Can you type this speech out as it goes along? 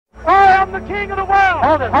I'm the king of the world.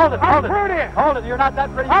 Hold it. I'm pretty. Hold it, you're not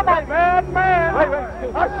that pretty. I'm a bad man.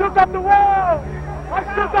 Wait. I shook up the world.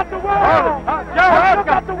 I shook up the world. I shook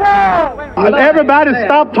up the world. Will everybody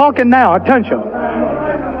stop talking now? Attention.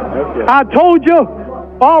 I told you,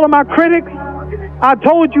 all of my critics, I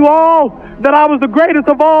told you all that I was the greatest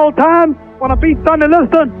of all time when I beat Sonny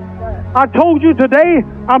Liston. I told you today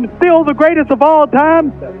I'm still the greatest of all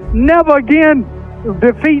time. Never again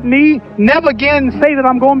defeat me. Never again say that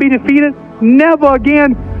I'm going to be defeated. Never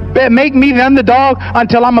again make me the underdog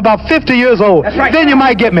until I'm about 50 years old. Right. Then you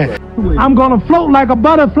might get me. I'm going to float like a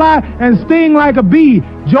butterfly and sting like a bee.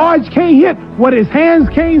 George can't hit what his hands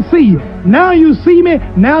can't see. Now you see me,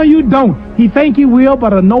 now you don't. He think he will,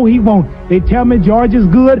 but I know he won't. They tell me George is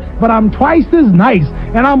good, but I'm twice as nice.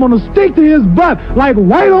 And I'm going to stick to his butt like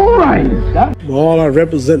white on rice. All I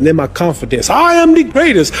represent in my confidence. I am the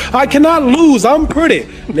greatest. I cannot lose. I'm pretty.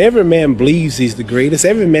 And every man believes he's the greatest.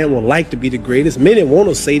 Every man would like to be the greatest. Many want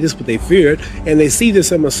to say this, but they fear it. And they see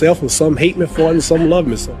this in myself, and some hate me for it, and some love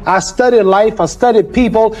me so. I studied life, I studied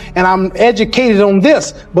people, and I'm educated on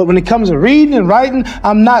this. But when it comes to reading and writing,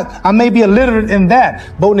 I'm not. I may be illiterate in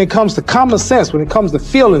that. But when it comes to common sense, when it comes to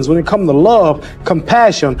feelings, when it comes to love,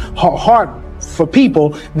 compassion, heart for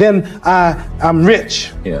people, then I'm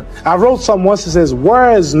rich. Yeah. I wrote something once that says,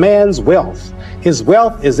 where is man's wealth? His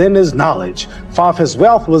wealth is in his knowledge. For if his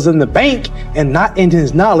wealth was in the bank and not in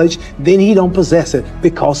his knowledge, then he don't possess it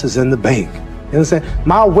because it's in the bank. You understand?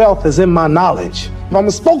 My wealth is in my knowledge. I'm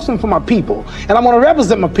a spokesman for my people, and I want to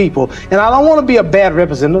represent my people, and I don't want to be a bad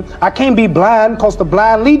representative. I can't be blind because the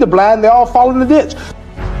blind lead the blind. They all fall in the ditch.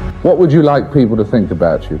 What would you like people to think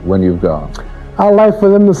about you when you've gone? I'd like for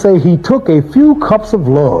them to say he took a few cups of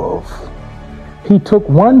love. He took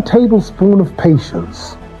 1 tablespoon of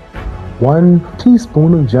patience, 1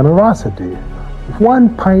 teaspoon of generosity,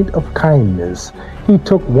 1 pint of kindness. He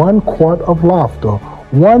took 1 quart of laughter,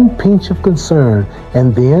 1 pinch of concern,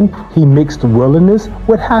 and then he mixed willingness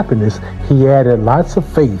with happiness. He added lots of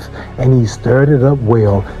faith, and he stirred it up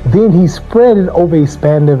well. Then he spread it over a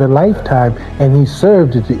span of a lifetime, and he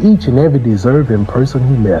served it to each and every deserving person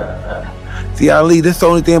he met. See, Ali, that's the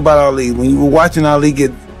only thing about Ali. When you were watching Ali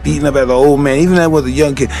get beaten up as an old man, even as was a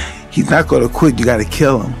young kid, he's not going to quit. You got to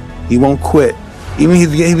kill him. He won't quit. Even he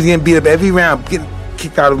was getting beat up every round, getting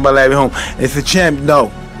kicked out of my lab at home. And it's a champ.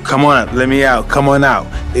 No. Come on, let me out. Come on out.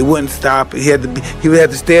 They wouldn't stop. He would have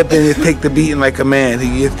to stay up there and just take the beating like a man.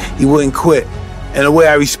 He wouldn't quit. And the way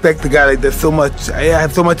I respect a guy like that so much, I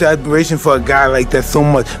have so much admiration for a guy like that so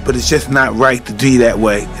much, but it's just not right to be that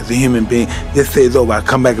way as a human being. Just say it's over. I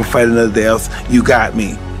come back and fight another day else. You got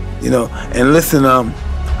me, you know. And listen, I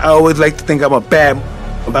always like to think I'm a bad.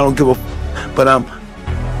 I don't give a. But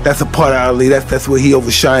that's a part of Ali. That's where he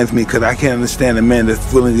overshines me, because I can't understand a man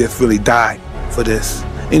that's willing to just really die for this.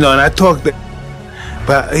 You know, and I talk that,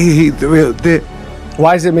 but he's the real dick.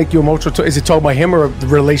 Why does it make you emotional? Is it talking about him or the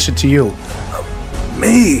relation to you?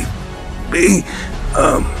 Me,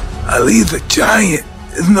 Ali's a giant.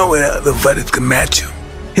 There's no way other fighters can match him.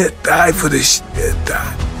 He'll die for this shit. He'll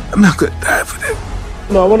die. I'm not gonna die for that.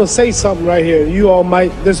 No, I want to say something right here.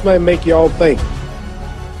 This might make you all think.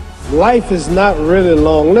 Life is not really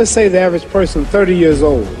long. Let's say the average person, 30 years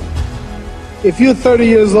old. If you're 30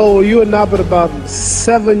 years old, you are now but about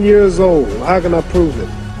 7 years old. How can I prove it?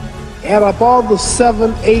 Add up all the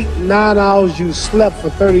 7, 8, 9 hours you slept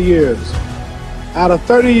for 30 years. Out of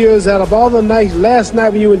 30 years, out of all the nights, last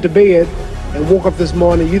night when you went to bed and woke up this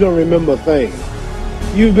morning, you don't remember a thing.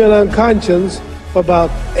 You've been unconscious for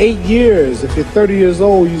about 8 years. If you're 30 years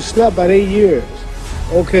old, you slept about 8 years.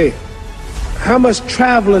 Okay. How much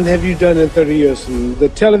traveling have you done in 30 years? From the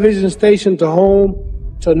television station to home,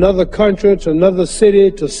 to another country, to another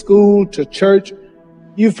city, to school, to church.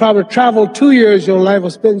 You've probably traveled 2 years of your life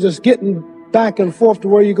or spent just getting back and forth to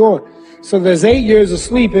where you're going. So there's 8 years of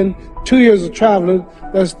sleeping, 2 years of traveling.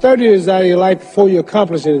 There's 30 years out of your life before you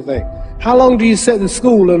accomplish anything. How long do you sit in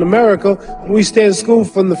school? In America, we stay in school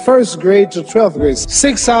from the 1st grade to 12th grade.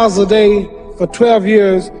 6 hours a day for 12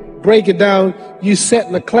 years. Break it down. You sat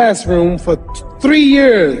in a classroom for 3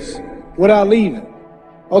 years without leaving.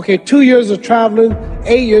 Okay, 2 years of traveling,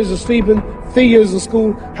 8 years of sleeping, 3 years of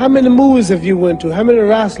school. How many movies have you went to? How many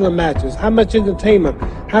wrestling matches? How much entertainment?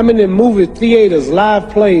 How many movie theaters, live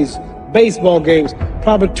plays, baseball games?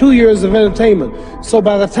 Probably 2 years of entertainment. So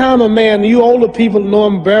by the time a man, you older people know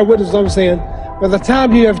him, bear witness what I'm saying, by the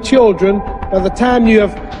time you have children, by the time you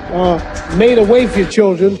have made a way for your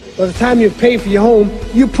children, by the time you pay for your home,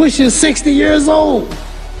 you're pushing 60 years old.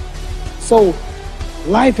 So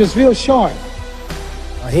life is real short.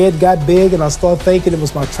 My head got big, and I started thinking it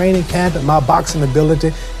was my training camp and my boxing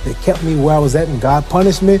ability that kept me where I was at, and God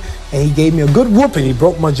punished me, and he gave me a good whooping. He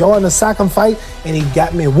broke my jaw in the second fight, and he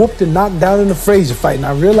got me whooped and knocked down in the Frazier fight, and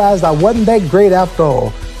I realized I wasn't that great after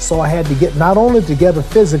all. So I had to get not only together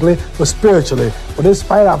physically, but spiritually. For this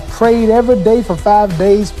fight, I prayed every day for 5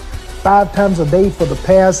 days, 5 times a day for the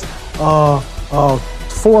past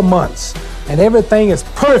 4 months, and everything is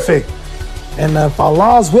perfect. And if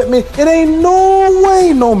Allah's with me, it ain't no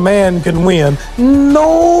way no man can win.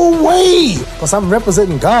 No way. Because I'm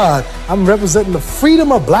representing God. I'm representing the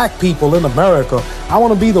freedom of black people in America. I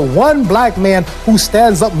want to be the one black man who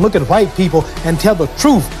stands up and look at white people and tell the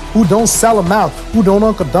truth, who don't sell them out, who don't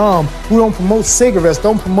Uncle Dom, who don't promote cigarettes,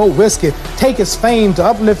 don't promote whiskey, take his fame to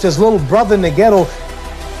uplift his little brother in the ghetto.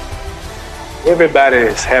 Everybody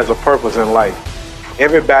has a purpose in life.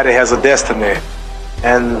 Everybody has a destiny.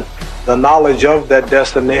 And the knowledge of that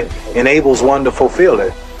destiny enables one to fulfill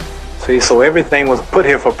it. See, so everything was put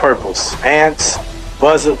here for purpose. Ants,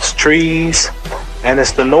 buzzards, trees, and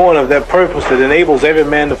it's the knowing of that purpose that enables every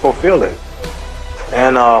man to fulfill it.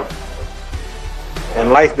 And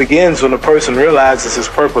life begins when a person realizes his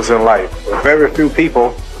purpose in life. Very few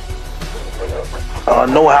people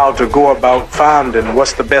know how to go about finding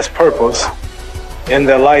what's the best purpose in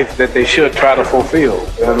their life that they should try to fulfill.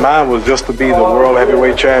 And mine was just to be the world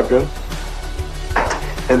heavyweight champion,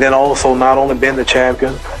 and then also not only being the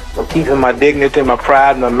champion, but keeping my dignity, my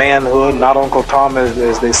pride, and my manhood, not Uncle Tom,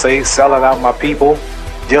 as they say, selling out my people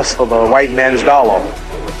just for the white man's dollar.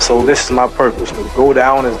 So this is my purpose, to go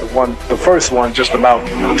down as the first one, just about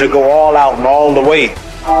to go all out and all the way,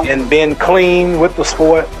 and being clean with the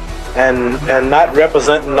sport, and not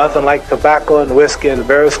representing nothing like tobacco and whiskey and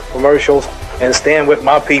various commercials, and stand with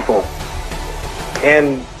my people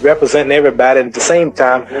and representing everybody, and at the same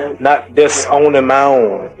time not disowning my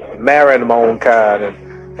own, marrying my own kind,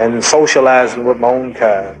 and socializing with my own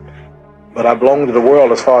kind. But I belong to the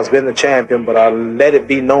world as far as being the champion, but I let it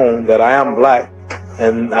be known that I am black,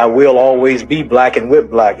 and I will always be black and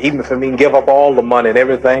with black, even if I mean give up all the money and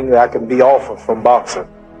everything that I can be offered from boxing.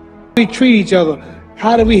 We treat each other.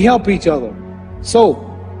 How do we help each other? So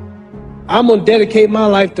I'm going to dedicate my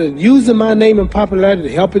life to using my name and popularity, to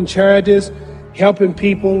helping charities, helping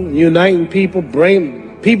people, uniting people,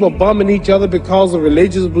 bring people bumming each other because of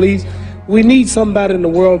religious beliefs. We need somebody in the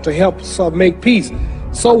world to help us make peace.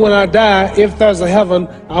 So when I die, if there's a heaven,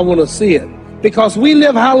 I want to see it. Because we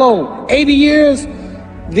live how long? 80 years?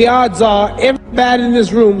 The odds are everybody in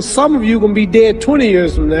this room, some of you are going to be dead 20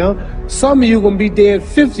 years from now. Some of you are going to be dead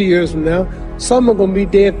 50 years from now. Some are going to be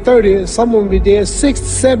dead 30, some are going to be dead 60,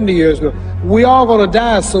 70 years now. We all going to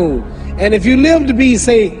die soon. And if you live to be,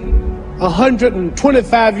 say,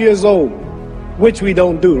 125 years old, which we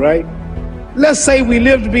don't do, right? Let's say we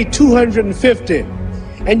live to be 250,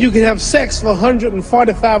 and you can have sex for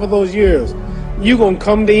 145 of those years. You're going to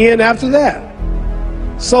come to the end after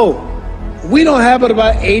that. So, we don't have but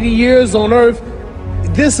about 80 years on earth.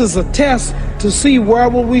 This is a test to see where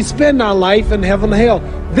will we spend our life in heaven or hell.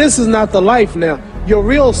 This is not the life now. Your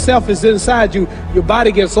real self is inside you. Your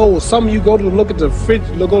body gets old. Some of you go to look at the fridge,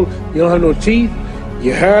 you don't have no teeth.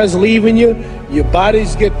 Your hair is leaving you. Your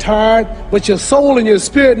bodies get tired. But your soul and your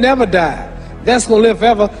spirit never die. That's going to live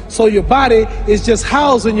forever. So your body is just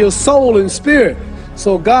housing your soul and spirit.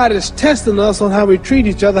 So God is testing us on how we treat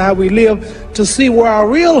each other, how we live, to see where our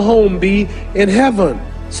real home be in heaven.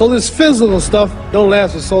 So this physical stuff don't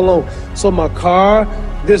last for so long. So my car,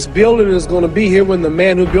 this building is going to be here when the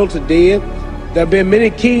man who built it dead. There have been many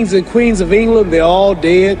kings and queens of England. They're all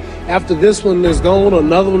dead. After this one is gone,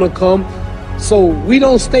 another one will come. So we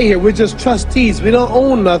don't stay here. We're just trustees. We don't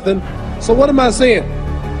own nothing. So what am I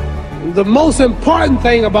saying? The most important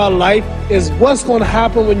thing about life is what's going to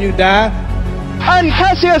happen when you die. And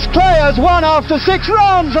Cassius Clay has won after 6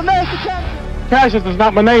 rounds, and there's the champion. Cassius is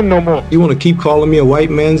not my name no more. You want to keep calling me a white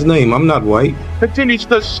man's name? I'm not white. Continues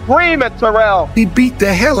to scream at Terrell. He beat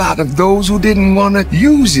the hell out of those who didn't want to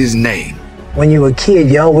use his name. When you were a kid,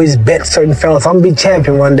 you always bet certain fellas, I'm going to be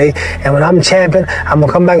champion one day, and when I'm champion, I'm going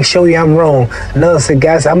to come back and show you I'm wrong. Another said,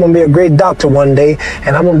 guys, I'm going to be a great doctor one day,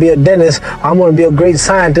 and I'm going to be a dentist, I'm going to be a great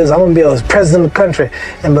scientist, I'm going to be a president of the country.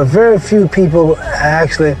 But very few people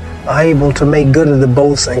actually are able to make good of the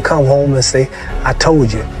boast and come home and say, I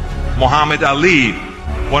told you. Muhammad Ali,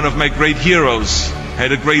 one of my great heroes,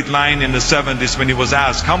 had a great line in the 70s when he was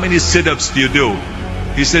asked, how many sit-ups do you do?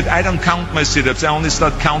 He said, I don't count my sit-ups. I only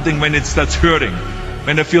start counting when it starts hurting.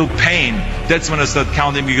 When I feel pain, that's when I start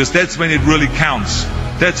counting, because that's when it really counts.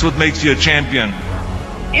 That's what makes you a champion.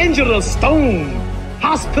 Injured a stone,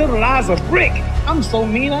 hospitalize a brick. I'm so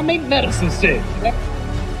mean, I make medicine sick.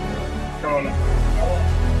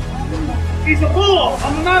 He's a bull.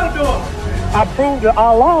 I'm a matador. I proved that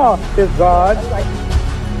Allah is God.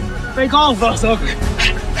 Take off, sucker.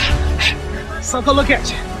 Sucker, look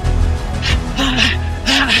at you.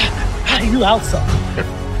 You out, sucker.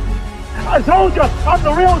 I told you I'm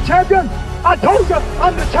the real champion. I told you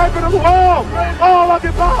I'm the champion of the world. All of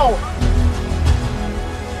you bow.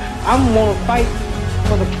 I'm gonna fight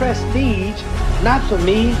for the prestige, not for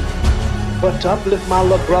me, but to uplift my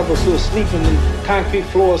little brothers who are sleeping in concrete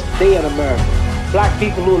floors today in America. Black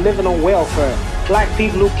people who are living on welfare. Black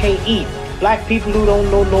people who can't eat. Black people who don't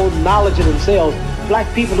know no knowledge of themselves.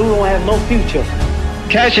 Black people who don't have no future.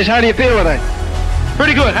 Cassius, how do you feel today?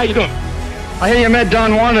 Pretty good. How you doing? I hear you met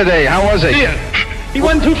Don Juan today. How was he? Yeah. He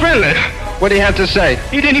wasn't too friendly. What do you have to say?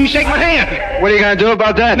 He didn't even shake my hand. What are you going to do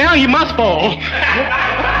about that? Now you must fall.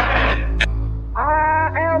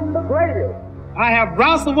 I am the greatest. I have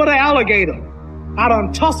wrestled with an alligator. I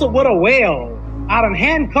done tussled with a whale. I done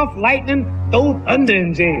handcuffed lightning, throw thunder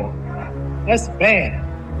in jail. That's bad.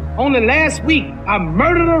 Only last week, I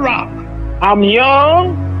murdered a rock. I'm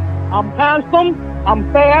young, I'm handsome,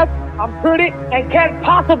 I'm fast, I'm pretty, and can't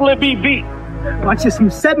possibly be beat. Watch this, some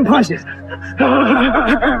 7 punches.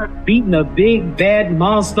 Beating a big, bad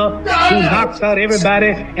monster who knocks out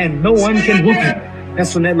everybody and no one can whoop him.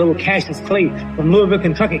 That's when that little Cassius Clay from Louisville,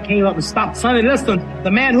 Kentucky came up and stopped Sonny Liston,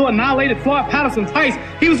 the man who annihilated Floyd Patterson twice.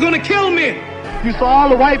 He was going to kill me. You saw all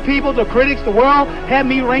the white people, the critics, the world had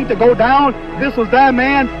me ranked to go down. This was that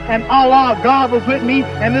man, and Allah, God was with me,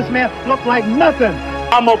 and this man looked like nothing.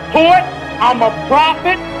 I'm a poet, I'm a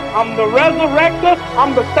prophet, I'm the resurrector,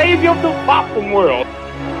 I'm the savior of the boxing world.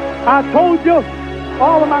 I told you,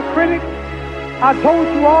 all of my critics, I told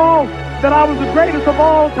you all that I was the greatest of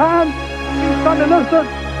all time. Sunday, listen,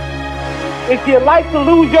 if you like to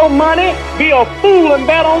lose your money, be a fool and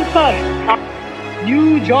bet on Sunday.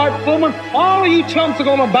 You, George Foreman, all of you chumps are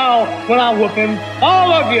gonna bow when I whoop him.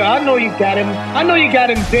 All of you. I know you got him. I know you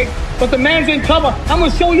got him, Dick. But the man's in trouble. I'm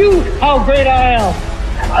gonna show you how great I am.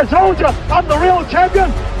 I told you I'm the real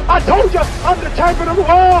champion. I told you I'm the champion of the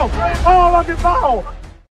world. All of you bow.